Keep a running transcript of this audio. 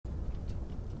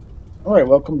Alright,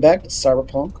 welcome back to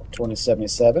Cyberpunk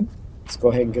 2077. Let's go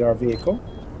ahead and get our vehicle.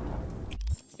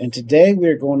 And today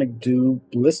we're going to do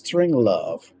Blistering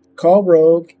Love. Call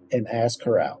Rogue and ask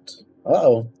her out.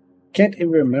 Uh-oh. Can't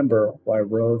even remember why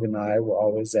Rogue and I were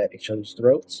always at each other's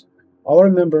throats. All I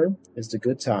remember is the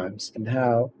good times and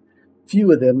how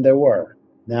few of them there were.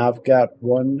 Now I've got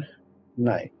one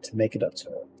night to make it up to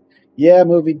her. Yeah,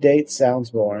 movie date sounds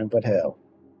boring, but hell,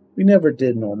 we never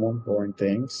did normal, boring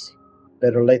things.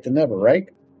 Better late than never, right?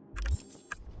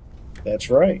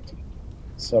 That's right.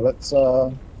 So let's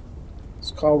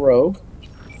call Rogue.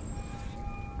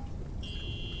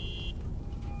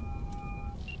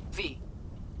 V.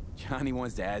 Johnny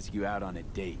wants to ask you out on a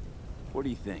date. What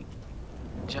do you think?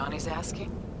 Johnny's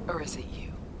asking? Or is it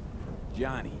you?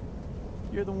 Johnny,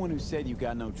 you're the one who said you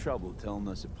got no trouble telling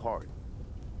us apart.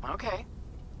 Okay.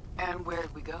 And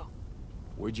where'd we go?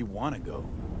 Where'd you want to go?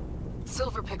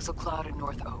 Silver Pixel Cloud in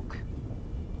North Oak.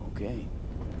 Okay.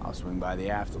 I'll swing by the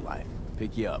afterlife.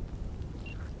 Pick you up.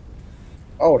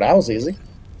 Oh, that was easy.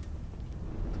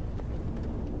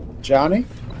 Johnny,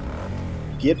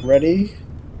 get ready.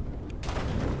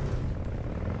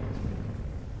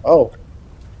 Oh,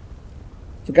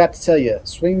 forgot to tell you,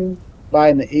 swing by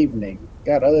in the evening.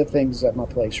 Got other things at my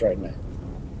place right now.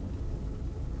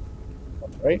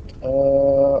 Alright,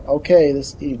 okay,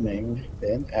 this evening,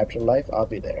 then, afterlife, I'll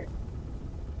be there.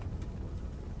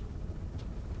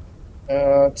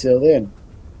 Till then.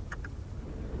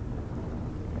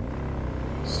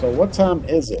 So what time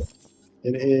is it?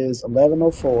 It is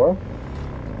 11:04.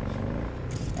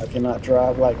 I cannot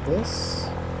drive like this.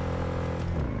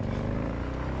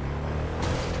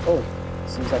 Oh,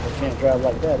 seems like I can't drive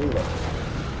like that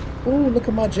either. Ooh, look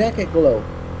at my jacket glow.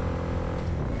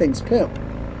 Thing's pimp.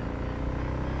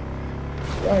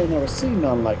 I ain't never seen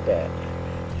none like that.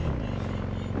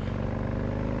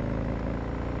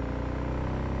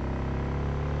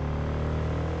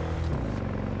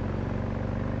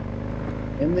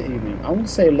 In the evening. I want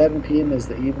to say 11 p.m. is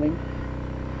the evening.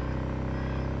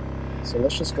 So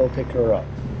let's just go pick her up.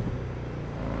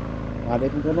 Not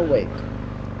even gonna wait.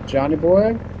 Johnny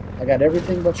boy, I got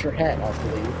everything but your hat, I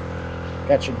believe.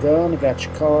 Got your gun, I got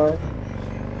your car.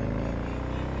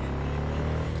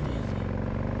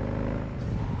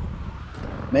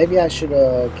 Maybe I should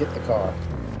get the car.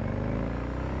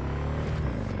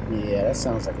 Yeah, that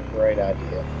sounds like a great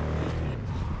idea.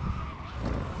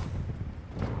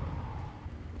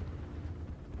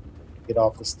 Get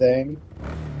off this thing.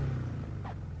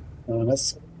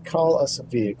 Let's call us a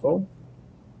vehicle.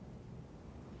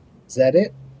 Is that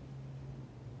it?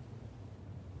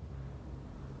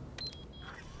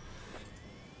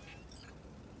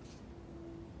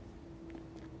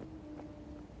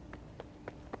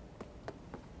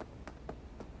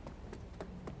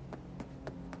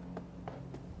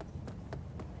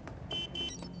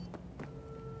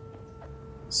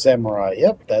 Samurai.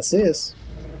 Yep, that's his.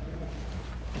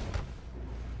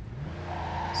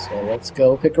 So let's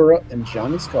go pick her up in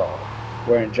Johnny's car,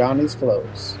 wearing Johnny's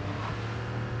clothes.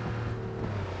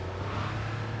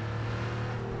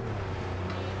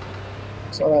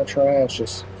 What's all that trash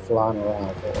just flying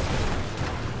around for?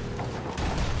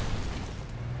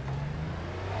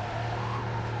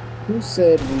 Who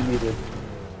said we needed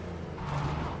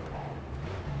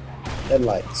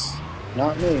headlights?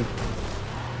 Not me.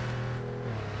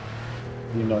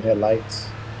 You know headlights.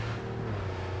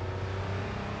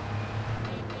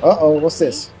 Uh-oh, what's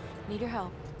this? Need your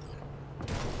help.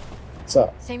 What's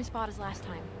up? Same spot as last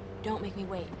time. Don't make me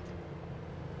wait.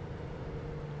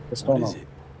 What's going What is on? it?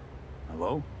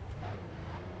 Hello?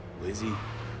 Lizzie?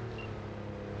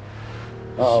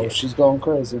 Uh-oh, Shit. she's going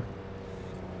crazy.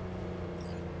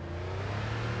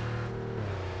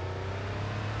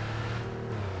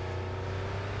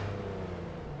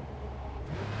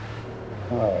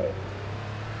 Alright.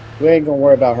 We ain't gonna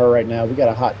worry about her right now. We got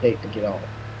a hot date to get on.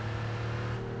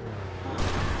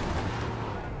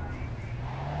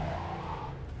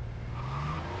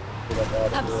 Get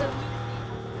up out of here.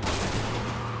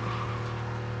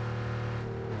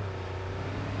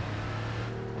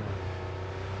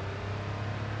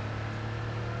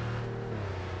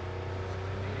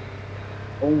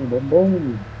 Boom, boom,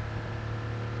 boom.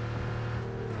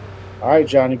 Alright,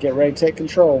 Johnny, get ready to take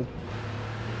control.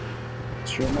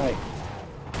 It's your night.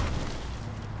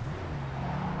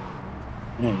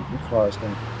 Man, your car is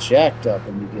going to be jacked up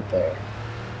when you get there.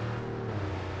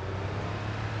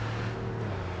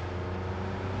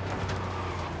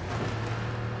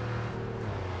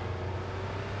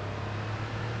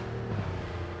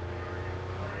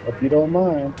 Hope you don't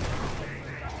mind.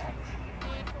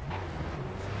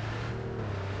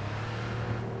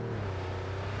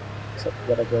 So we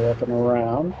gotta go up and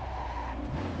around.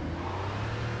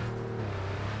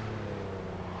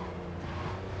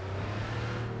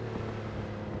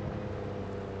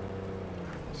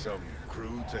 Some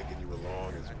crew taking you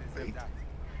along as bait?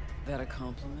 That a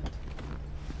compliment?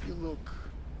 You look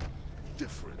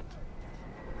different.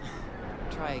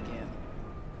 Try again.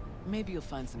 Maybe you'll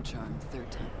find some charm third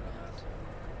time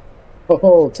around.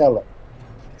 Oh, tell it.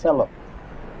 Tell it.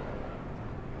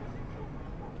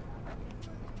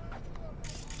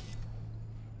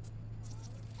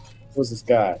 Who's this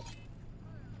guy?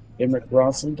 Emmerich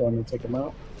Bronson. Do I need to take him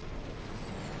out?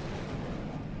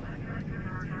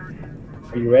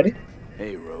 Are you ready?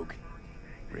 Hey, Rogue.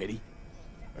 Ready?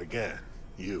 Again,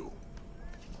 you.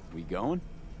 We going?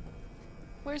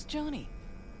 Where's Johnny?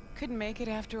 Couldn't make it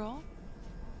after all?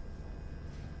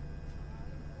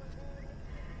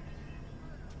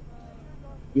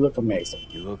 You look amazing.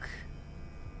 You look...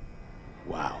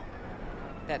 wow.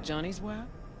 That Johnny's wow?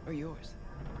 Or yours?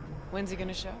 When's he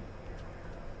gonna show?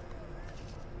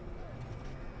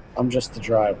 I'm just the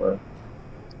driver.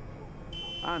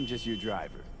 I'm just your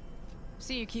driver.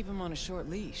 See, you keep him on a short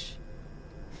leash.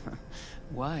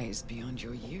 Wise beyond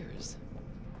your years.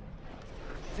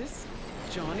 This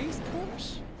Johnny's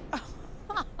Porsche?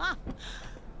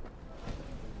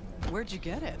 Where'd you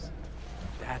get it?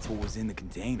 That's what was in the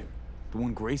container. The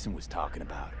one Grayson was talking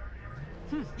about.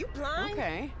 You blind?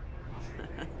 Okay.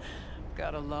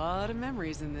 Got a lot of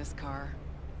memories in this car.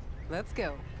 Let's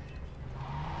go.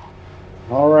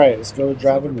 All right, let's go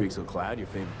driving. Pixel Cloud, your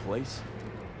favorite place?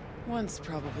 Once,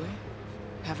 probably.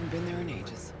 Haven't been there in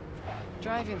ages.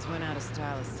 Drive-ins went out of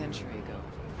style a century ago.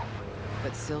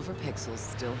 But Silver Pixel's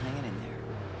still hanging in there.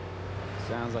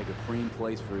 Sounds like a preen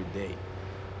place for a date.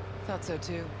 Thought so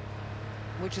too.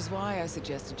 Which is why I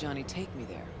suggested Johnny take me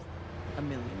there.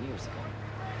 1,000,000 years ago.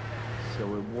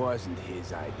 So it wasn't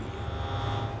his idea.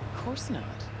 Of course not.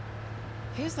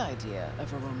 His idea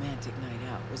of a romantic night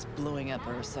out was blowing up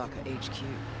Arasaka HQ.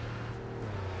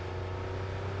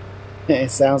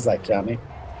 It sounds like Johnny.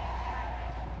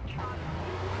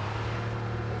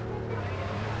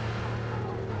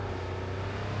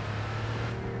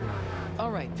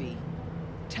 All right, V.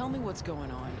 Tell me what's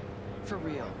going on. For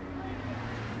real.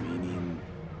 Meaning...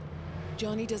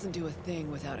 Johnny doesn't do a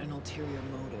thing without an ulterior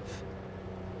motive.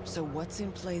 So what's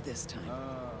in play this time?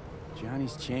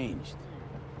 Johnny's changed.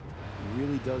 He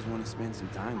really does want to spend some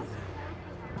time with him.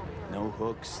 No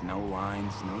hooks, no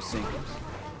lines, no sinkers.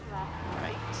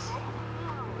 Right.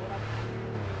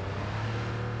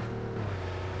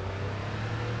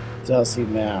 Does he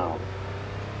now?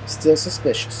 Still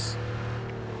suspicious.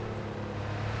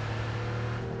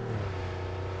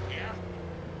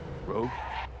 Rogue?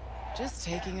 Just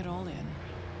taking it all in.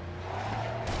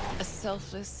 A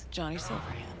selfless Johnny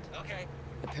Silverhand. Okay.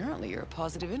 Apparently you're a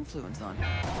positive influence on him.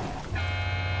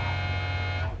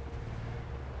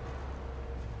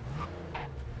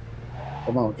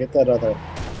 Come on, get that other.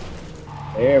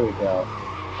 There we go.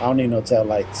 I don't need no tail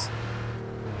lights.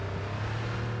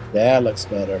 That looks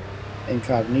better.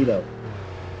 Incognito.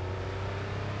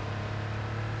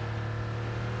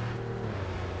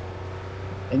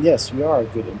 And yes, we are a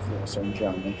good influence on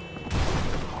Johnny.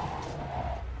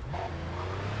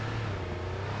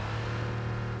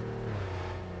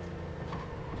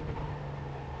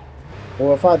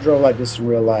 Well, if I drove like this in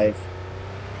real life,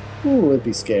 ooh, it'd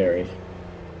be scary.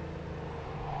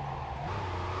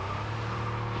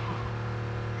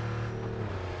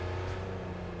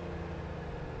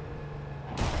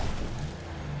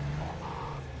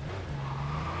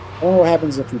 I wonder what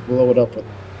happens if we blow it up with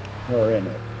her in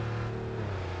it.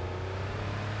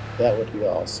 That would be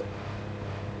awesome.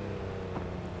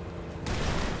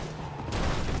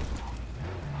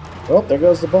 Oh, there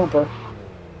goes the bumper.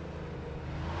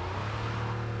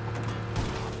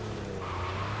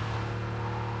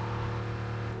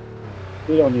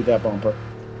 We don't need that bumper.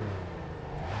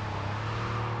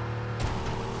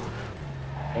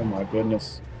 Oh my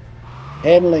goodness.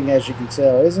 Handling, as you can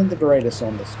tell, isn't the greatest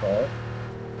on this car.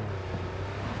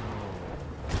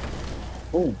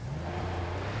 Oh,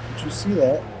 did you see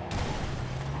that?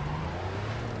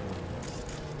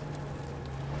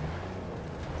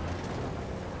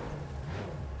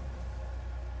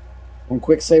 I'm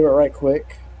quick save it right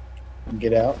quick and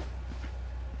get out.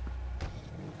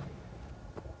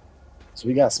 So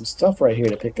we got some stuff right here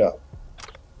to pick up.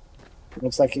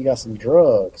 Looks like you got some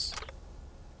drugs.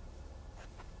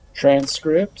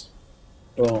 Transcript.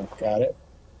 Boom, got it.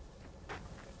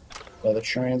 Another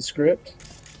transcript.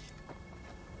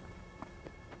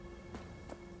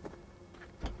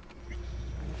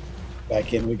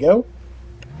 Back in we go.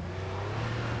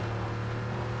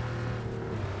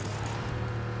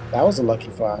 That was a lucky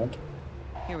find.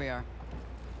 Here we are.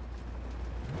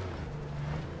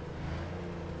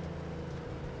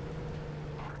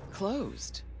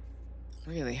 Closed.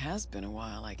 Really has been a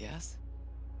while, I guess.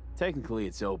 Technically,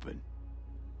 it's open.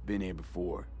 Been here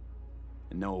before.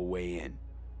 And no way in.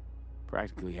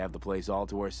 Practically have the place all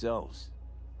to ourselves.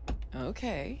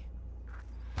 Okay.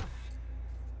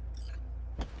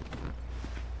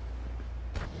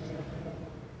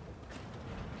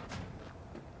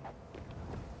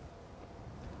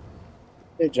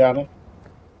 Hey, Johnny.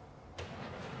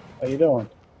 How you doing?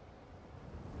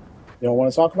 You don't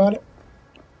want to talk about it?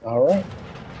 All right.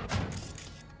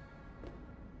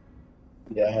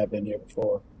 Yeah, I have been here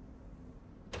before.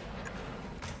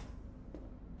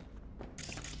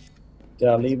 Did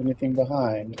I leave anything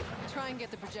behind? Try and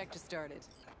get the projector started.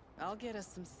 I'll get us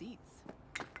some seats.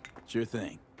 Sure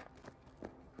thing.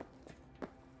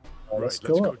 Oh, Right, let's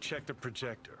let's go go up. check the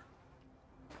projector.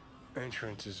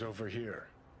 Entrance is over here.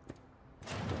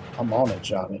 I'm on it,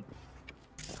 Johnny.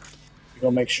 We're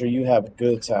gonna make sure you have a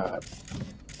good time.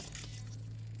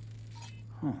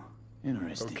 Huh.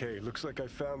 Interesting. Okay, looks like I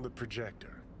found the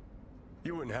projector.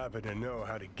 You wouldn't happen to know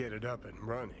how to get it up and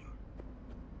running.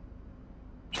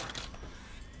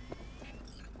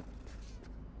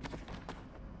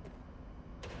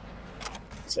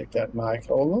 Take that mic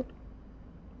holder.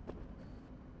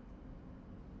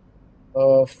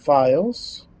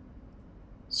 Files.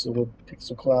 So we'll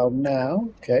Pixel Cloud now.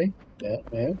 Okay. Yeah,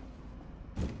 man.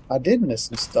 I did miss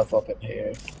some stuff up in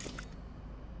here.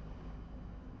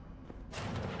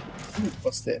 Ooh,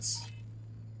 what's this?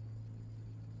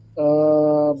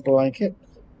 Blanket.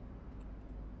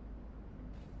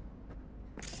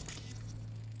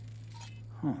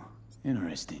 Huh.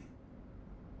 Interesting.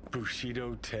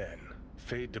 Bushido 10.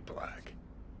 Fade to black.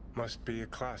 Must be a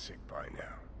classic by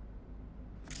now.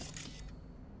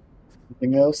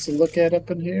 Anything else to look at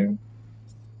up in here?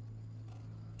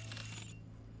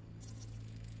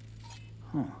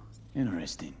 Huh.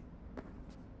 Interesting.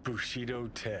 Bushido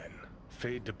 10.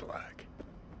 Fade to black.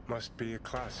 Must be a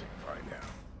classic by now.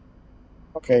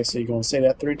 Okay, so you're gonna say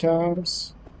that 3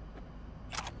 times.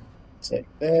 Take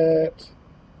that.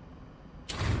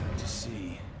 Good to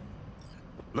see.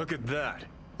 Look at that.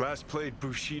 Last played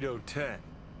Bushido 10.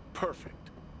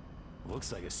 Perfect.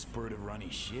 Looks like a spurt of runny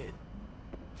shit.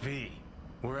 V,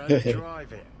 we're at a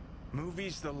drive-in.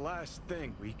 Movie's the last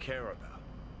thing we care about.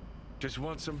 Just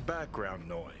want some background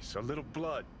noise, a little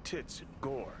blood, tits, and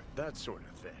gore, that sort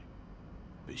of thing.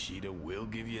 Bushido will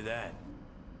give you that.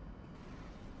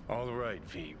 All right,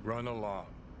 V, run along.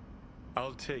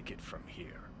 I'll take it from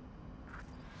here.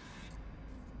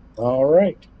 All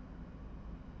right.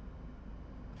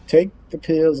 Take the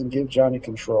pills and give Johnny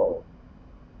control.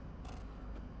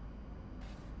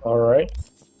 All right.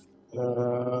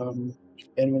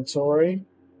 Inventory.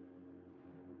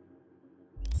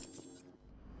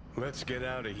 Let's get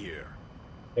out of here.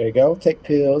 There you go. Take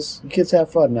pills. You kids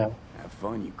have fun now. Have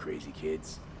fun, you crazy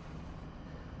kids.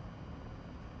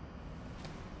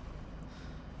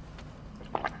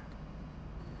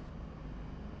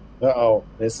 Uh-oh.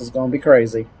 This is going to be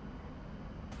crazy.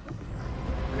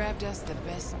 Grabbed us the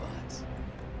best spots.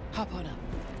 Hop on up.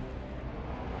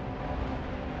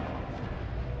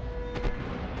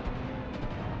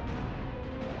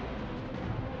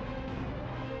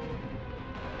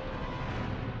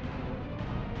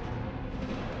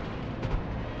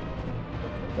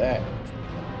 That.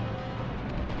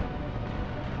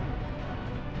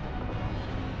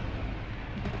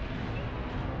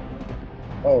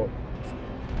 Oh.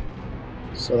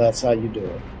 So that's how you do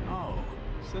it. Oh,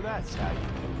 so that's how you do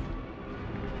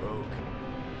it. Rogue,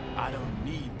 I don't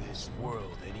need this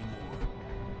world anymore,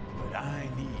 but I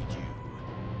need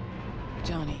you.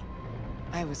 Johnny,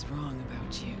 I was wrong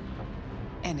about you.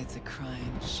 And it's a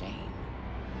crying shame.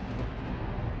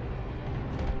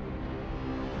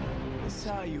 This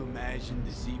how you imagined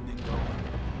this evening going?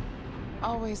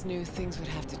 Always knew things would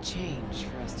have to change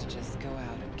for us to just go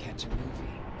out and catch a movie.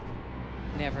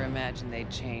 Never imagined they'd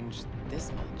change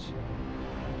this much.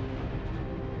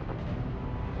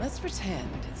 Let's pretend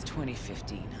it's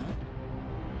 2015, huh?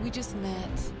 We just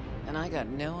met, and I got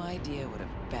no idea what a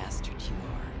bastard you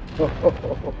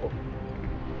are.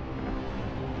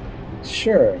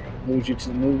 Sure. Moved you to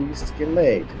the movies to get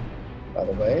laid, by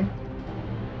the way.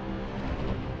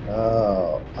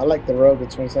 Oh, I like the Rogue at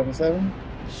 2077.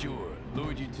 Sure,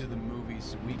 lured you to the movies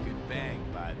so we could bang,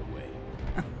 by the way.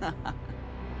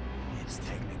 It's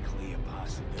technically a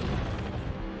possibility.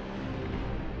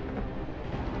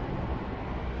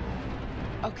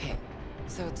 Okay,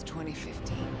 so it's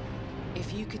 2015.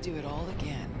 If you could do it all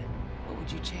again, what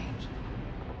would you change?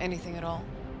 Anything at all?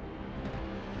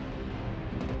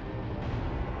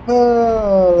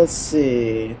 Let's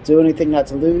see. Do anything not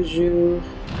to lose you.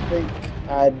 I think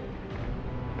I'd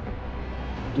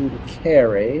do to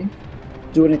carry.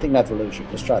 Do anything not to lose you.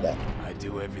 Let's try that. I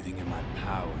do everything in my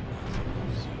power not to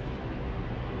lose you.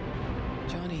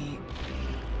 Johnny,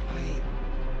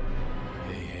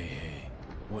 Hey.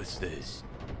 What's this?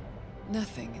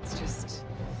 nothing. It's just...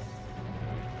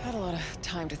 had a lot of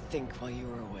time to think while you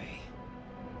were away.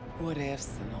 What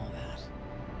ifs and all that.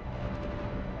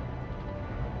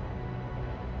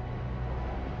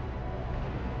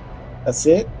 That's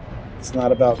it? It's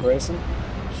not about Grayson?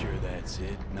 Sure that's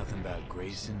it? Nothing about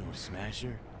Grayson or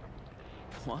Smasher?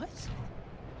 What?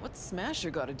 What's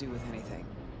Smasher got to do with anything?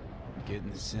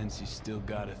 Getting the sense you still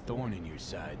got a thorn in your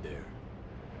side there.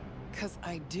 'Cause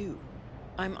I do.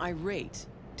 I'm irate,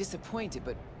 disappointed,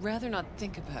 but rather not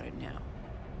think about it now.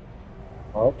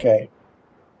 Okay.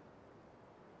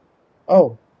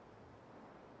 Oh.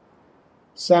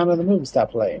 Sound of the movie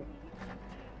stopped playing.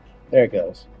 There it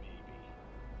goes.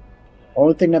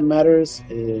 Only thing that matters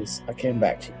is I came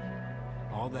back to you.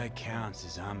 All that counts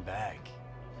is I'm back.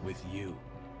 With you.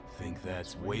 Think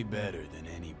that's way better than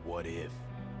any what if.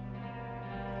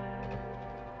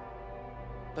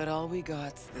 But all we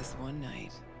got's this one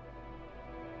night.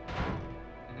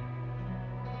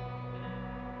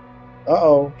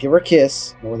 Uh-oh. Give her a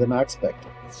kiss. More than I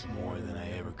expected. It's more than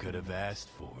I ever could have asked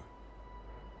for.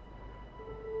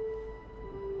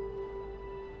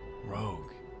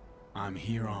 Rogue, I'm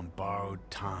here on borrowed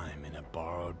time in a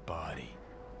borrowed body.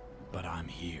 But I'm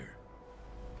here.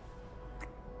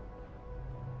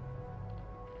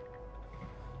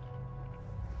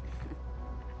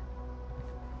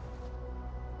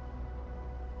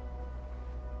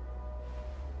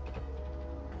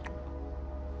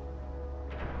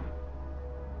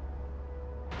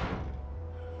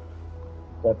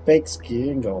 That fake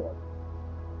skiing going.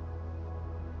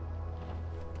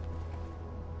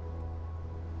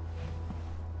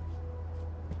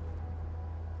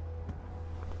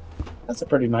 That's a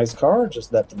pretty nice car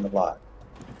just left in the lot.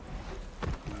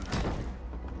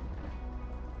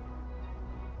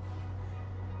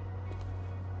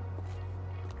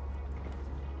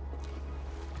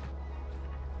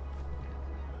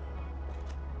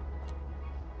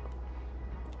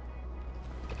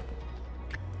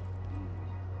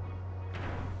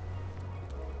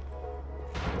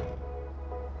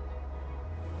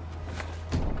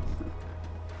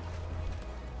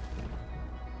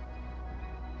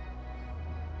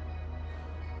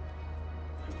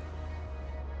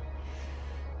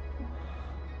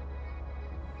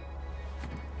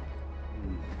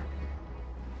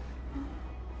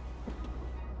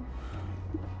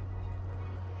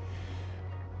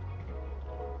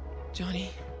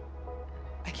 Johnny,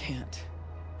 I can't.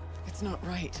 It's not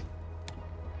right.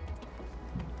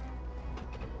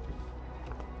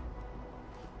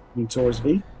 You towards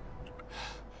V?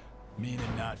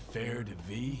 Meaning not fair to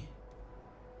V?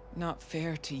 Not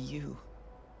fair to you.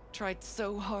 Tried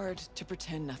so hard to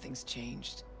pretend nothing's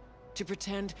changed. To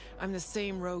pretend I'm the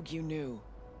same Rogue you knew.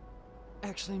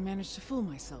 Actually managed to fool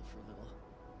myself for a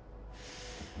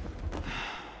little.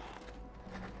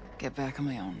 Get back on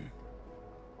my own.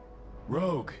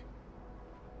 Rogue!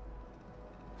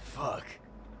 Fuck.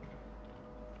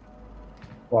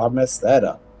 Well, I messed that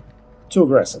up. Too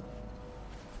aggressive.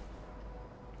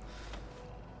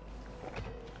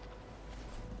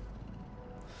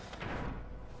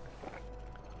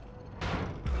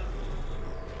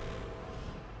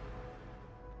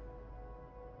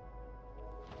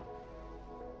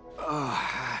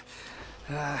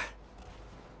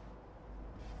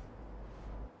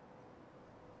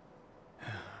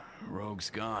 Rogue's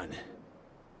gone.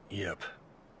 Yep.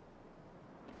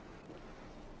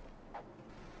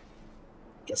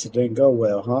 Guess it didn't go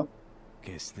well, huh?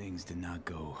 Guess things did not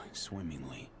go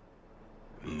swimmingly.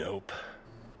 Nope.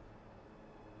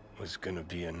 Was gonna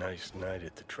be a nice night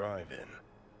at the drive-in.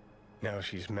 Now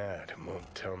she's mad and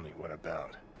won't tell me what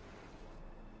about.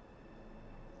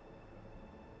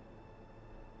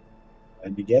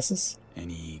 Any guesses?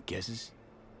 Any guesses?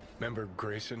 Remember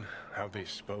Grayson, how they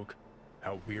spoke?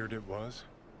 How weird it was?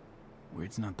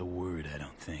 Weird's not the word, I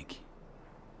don't think.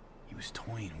 He was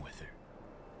toying with her.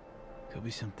 Could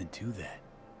be something to that.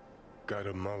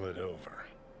 Gotta mull it over.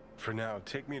 For now,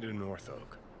 take me to North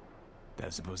Oak.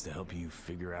 That's supposed to help you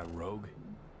figure out Rogue?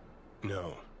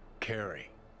 No,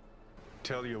 Carrie.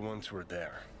 Tell you once we're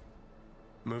there.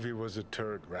 Movie was a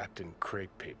turd wrapped in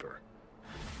crepe paper.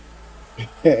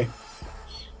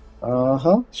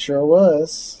 Uh-huh, sure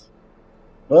was.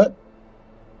 But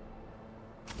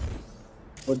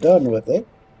we're done with it.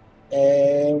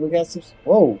 And we got some...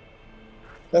 Whoa!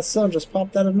 That sun just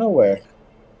popped out of nowhere.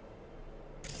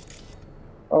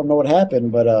 I don't know what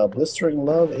happened, but Blistering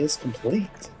Love is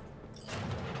complete.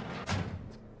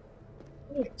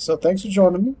 So thanks for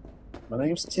joining me. My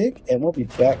name's Tick, and we'll be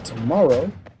back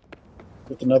tomorrow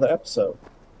with another episode.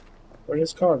 Where did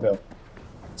his car go?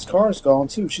 His car is gone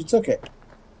too. She took it.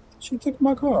 She took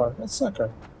my car. That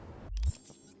sucker.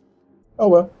 Oh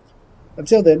well.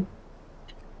 Until then,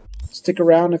 stick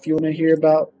around if you want to hear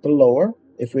about the lore,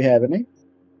 if we have any.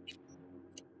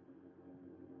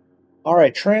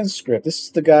 Alright, transcript. This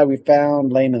is the guy we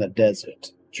found laying in the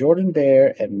desert. Jordan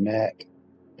Bear and Matt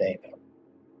Dana.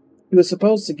 He was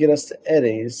supposed to get us to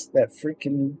Eddie's, that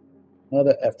freaking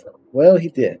mother effer. Well, he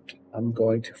did. I'm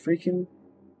going to freaking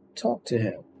talk to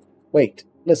him. Wait,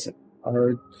 listen. I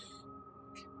heard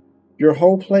your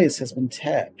whole place has been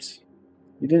tapped.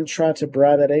 You didn't try to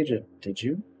bribe that agent, did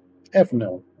you? F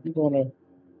no. I'm going to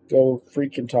go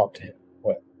freaking talk to him.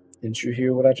 What? Didn't you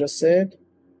hear what I just said?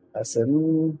 I said,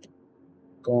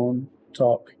 go and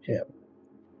talk him.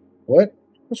 What?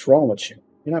 What's wrong with you?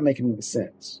 You're not making any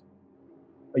sense.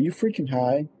 Are you freaking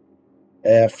high?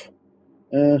 F.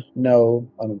 No.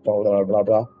 I'm blah, blah, blah,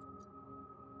 blah.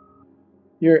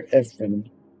 You're effing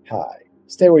high.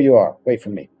 Stay where you are. Wait for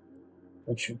me.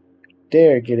 Don't you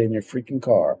dare get in your freaking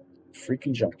car.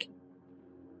 Freaking junkie.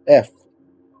 F.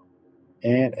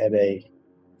 And at a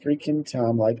freaking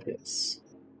time like this.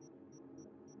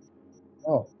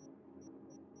 Oh.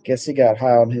 Guess he got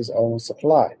high on his own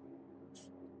supply.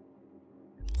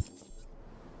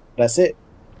 That's it.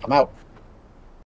 I'm out.